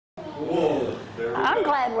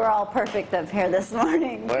we're all perfect up here this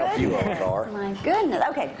morning. Well, a few of us are. My goodness.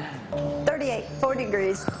 Okay, 38, 40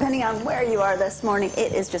 degrees, depending on where you are this morning.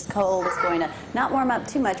 It is just cold. It's going to not warm up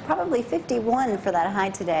too much. Probably 51 for that high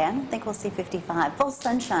today. I don't think we'll see 55. Full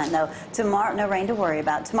sunshine, though. Tomorrow, no rain to worry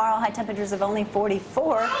about. Tomorrow, high temperatures of only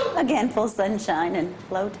 44. Again, full sunshine and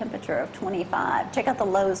low temperature of 25. Check out the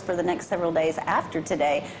lows for the next several days after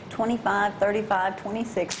today. 25, 35,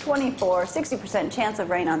 26, 24, 60% chance of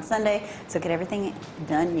rain on Sunday. So get everything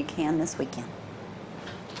done you can this weekend.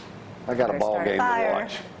 I got a ball game to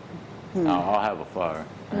watch. Oh, I'll have a fire.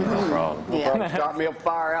 No problem. We'll start me a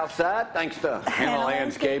fire outside thanks to Hannah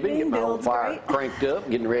Landscaping. Get my old fire cranked up,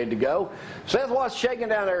 getting ready to go. Seth, what's shaking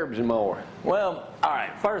down herbs and more? Well, all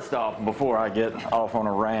right, first off, before I get off on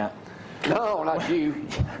a rant. No, not you.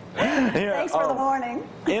 Thanks for the warning.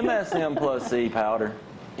 MSM plus C powder.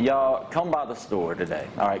 Y'all, come by the store today.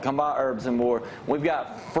 All right, come by Herbs and More. We've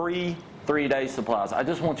got free 3-day supplies. I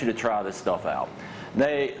just want you to try this stuff out.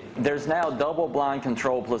 There's now double-blind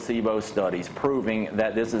controlled placebo studies proving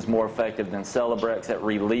that this is more effective than Celebrex at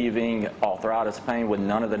relieving arthritis pain with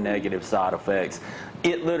none of the negative side effects.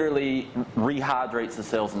 It literally rehydrates the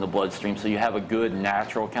cells in the bloodstream so you have a good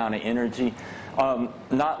natural kind of energy.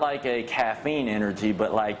 Not like a caffeine energy,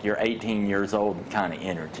 but like your 18 years old kind of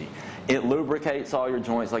energy. It lubricates all your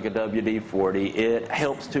joints like a WD-40. It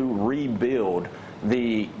helps to rebuild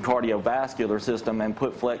the cardiovascular system and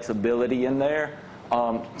put flexibility in there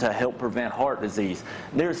to help prevent heart disease.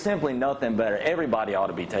 There's simply nothing better. Everybody ought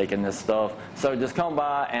to be taking this stuff. So just come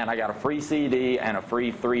by and I got a free CD and a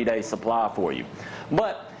free 3-day supply for you.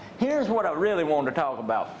 But here's what I really wanted to talk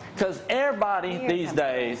about. Because everybody these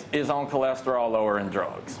days is on cholesterol lowering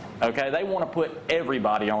drugs. Okay, they want to put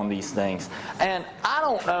everybody on these things. And I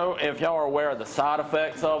don't know if y'all are aware of the side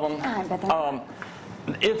effects of them.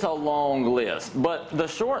 It's a long list, but the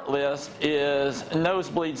short list is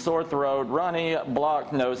nosebleed, sore throat, runny,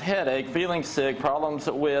 blocked nose, headache, feeling sick, problems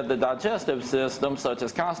with the digestive system such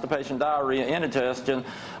as constipation, diarrhea, indigestion,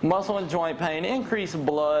 muscle and joint pain, increased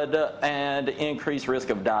blood and increased risk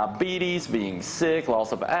of diabetes, being sick,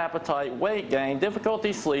 loss of appetite, weight gain,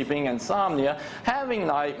 difficulty sleeping, insomnia, having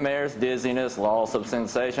nightmares, dizziness, loss of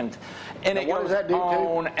sensation, and it goes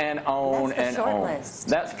on and on and on.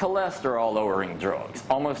 That's cholesterol lowering drugs.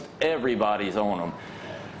 Almost everybody's on them.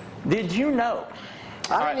 Did you know?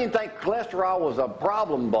 I didn't even think cholesterol was a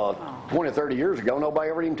problem 20, 30 years ago. Nobody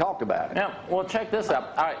ever even talked about it. Yeah, well, check this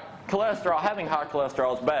out. All right, cholesterol, having high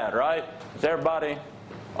cholesterol is bad, right? Is everybody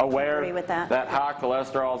aware that high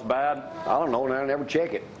cholesterol is bad? I don't know, and I never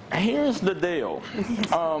check it. Here's the deal.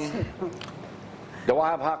 Do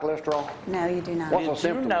I have high cholesterol? No, you do not. What's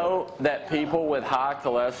Did you know that people with high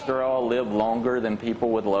cholesterol live longer than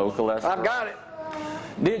people with low cholesterol? I've got it.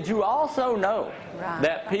 Did you also know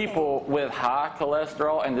that people with high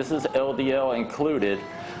cholesterol, and this is LDL included,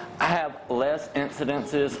 have less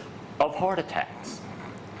incidences of heart attacks?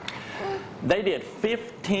 They did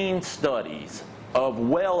 15 studies of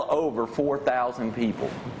well over 4,000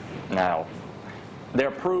 people. Now,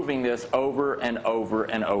 they're proving this over and over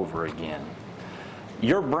and over again.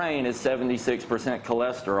 Your brain is 76%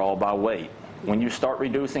 cholesterol by weight. When you start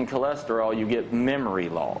reducing cholesterol, you get memory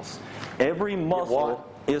loss. Every muscle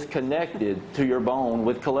is connected to your bone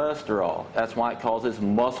with cholesterol. That's why it causes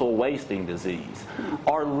muscle wasting disease.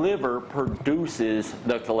 Our liver produces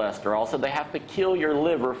the cholesterol, so they have to kill your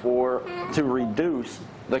liver to reduce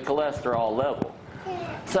the cholesterol level.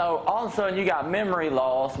 So all of a sudden you got memory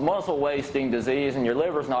loss, muscle wasting disease, and your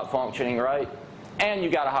liver's not functioning right, and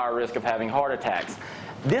you got a higher risk of having heart attacks.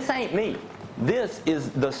 This ain't me. This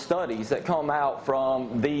is the studies that come out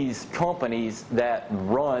from these companies that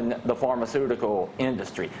run the pharmaceutical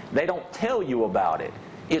industry. They don't tell you about it.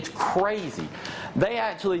 It's crazy. They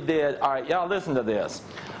actually did, all right, y'all listen to this.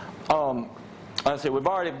 Let's see,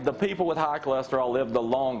 the people with high cholesterol live the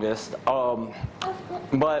longest,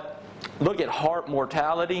 but look at heart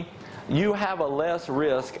mortality. You have a less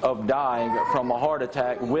risk of dying from a heart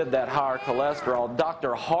attack with that higher cholesterol.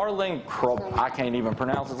 Dr. Harlan I can't even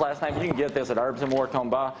pronounce his last name, but you can get this at Herbs and More, come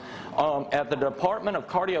by. At the Department of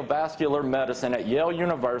Cardiovascular Medicine at Yale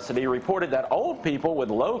University reported that old people with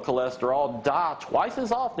low cholesterol die twice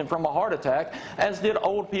as often from a heart attack as did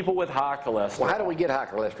old people with high cholesterol. Well, how do we get high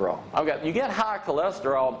cholesterol? Okay, you get high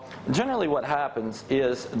cholesterol. Generally what happens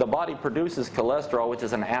is the body produces cholesterol, which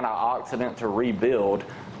is an antioxidant to rebuild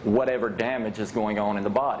whatever damage is going on in the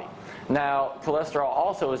body. Now, cholesterol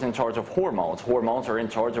also is in charge of hormones. Hormones are in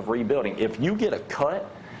charge of rebuilding. If you get a cut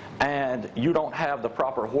and you don't have the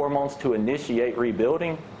proper hormones to initiate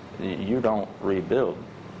rebuilding, you don't rebuild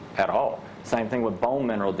at all. Same thing with bone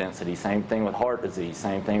mineral density. Same thing with heart disease.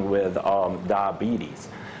 Same thing with diabetes.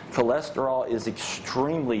 Cholesterol is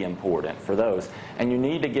extremely important for those, and you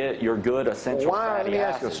need to get your good essential Let fatty me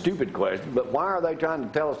ask acids. a stupid question, but why are they trying to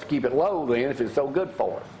tell us to keep it low then if it's so good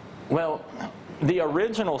for us? Well, the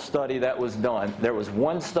original study that was done, there was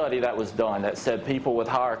one study that was done that said people with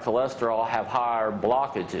higher cholesterol have higher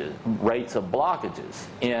blockages, rates of blockages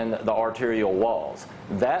in the arterial walls.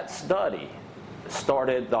 That study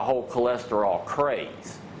started the whole cholesterol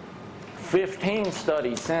craze. 15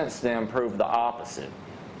 studies since then proved the opposite.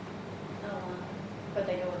 But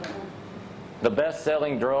they go with it. The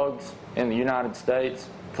best-selling drugs in the United States,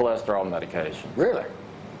 cholesterol medication. Really?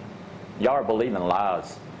 Y'all are believing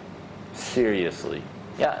lies. Seriously.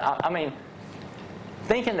 Yeah, I mean,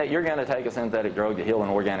 thinking that you're going to take a synthetic drug to heal an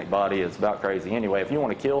organic body is about crazy anyway. If you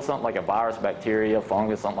want to kill something like a virus, bacteria,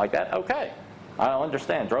 fungus, something like that, okay. I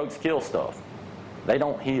understand. Drugs kill stuff. They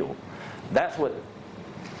don't heal. That's what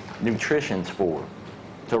nutrition's for,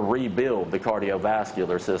 to rebuild the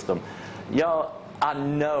cardiovascular system. Y'all, I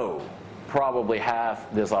know probably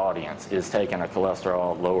half this audience is taking a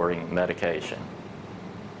cholesterol-lowering medication.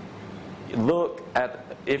 Look at,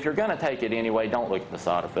 if you're going to take it anyway, don't look at the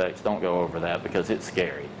side effects. Don't go over that because it's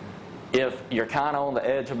scary. If you're kind of on the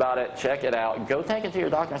edge about it, check it out. Go take it to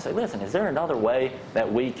your doctor and say, listen, is there another way that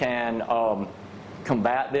we can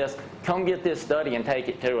combat this? Come get this study and take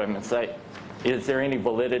it to him and say, is there any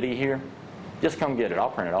validity here? Just come get it.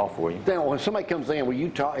 I'll print it off for you. Now, when somebody comes in, will you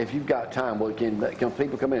talk, if you've got time, can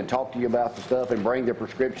people come in and talk to you about the stuff and bring their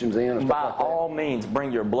prescriptions in and stuff By like that? all means,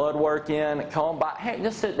 bring your blood work in. Come by. Hey,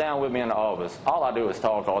 just sit down with me in the office. All I do is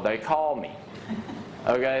talk all day. Call me.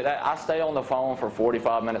 Okay? I stay on the phone for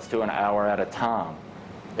 45 minutes to an hour at a time,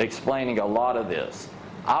 explaining a lot of this.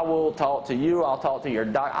 I will talk to you. I'll talk to your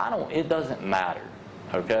doctor. It doesn't matter.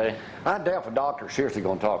 Okay? I doubt if a doctor's seriously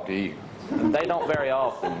going to talk to you. They don't very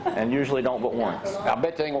often, and usually don't but once. I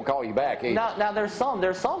bet they ain't going to call you back either. Now there's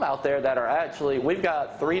some out there that are actually, we've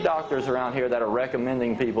got 3 doctors around here that are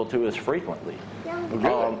recommending people to us frequently.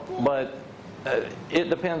 But it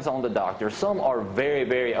depends on the doctor. Some are very,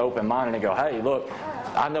 very open-minded and go, hey, look,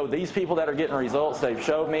 I know these people that are getting results, they've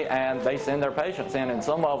showed me, and they send their patients in, and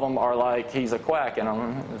some of them are like, he's a quack,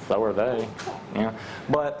 and so are they. Yeah.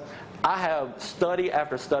 But I have study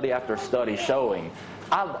after study after study showing,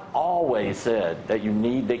 I've always said that you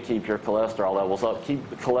need to keep your cholesterol levels up, keep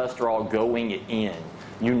the cholesterol going in.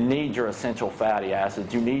 You need your essential fatty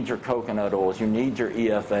acids, you need your coconut oils, you need your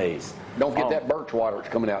EFAs. Don't get that birch water that's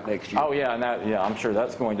coming out next year. Oh yeah, and I'm sure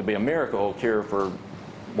that's going to be a miracle cure for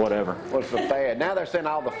whatever. What's the fad? Now they're saying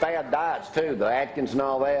all the fad diets too, the Atkins and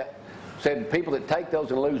all that. Said people that take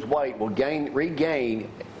those and lose weight will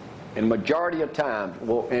regain, in majority of times,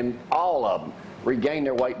 in all of them, regain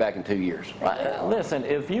their weight back in 2 years. Listen,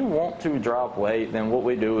 if you want to drop weight, then what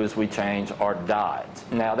we do is we change our diet.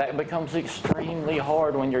 Now that becomes extremely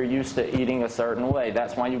hard when you're used to eating a certain way.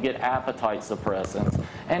 That's why you get appetite suppressants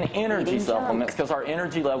and energy supplements, because our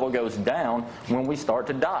energy level goes down when we start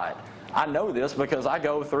to diet. I know this because I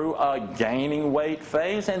go through a gaining weight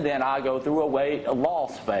phase and then I go through a weight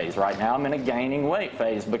loss phase. Right now I'm in a gaining weight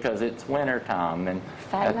phase because it's winter time, and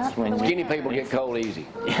that's when skinny people get cold easy.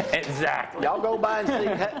 Yeah, exactly. Y'all go by and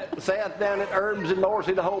see Seth down at Herbs and More,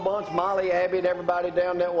 see the whole bunch, Molly, Abby, and everybody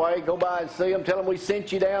down that way. Go by and see them. Tell them we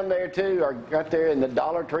sent you down there too, or right there in the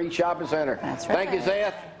Dollar Tree Shopping Center. That's right. Thank you,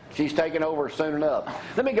 Seth. She's taking over soon enough.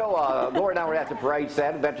 Let me go. Lori and I were at the parade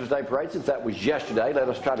Saturday, Veterans Day Parade, since that was yesterday. Let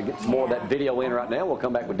us try to get some more of that video in right now. We'll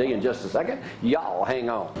come back with Dee in just a second. Y'all hang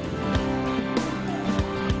on.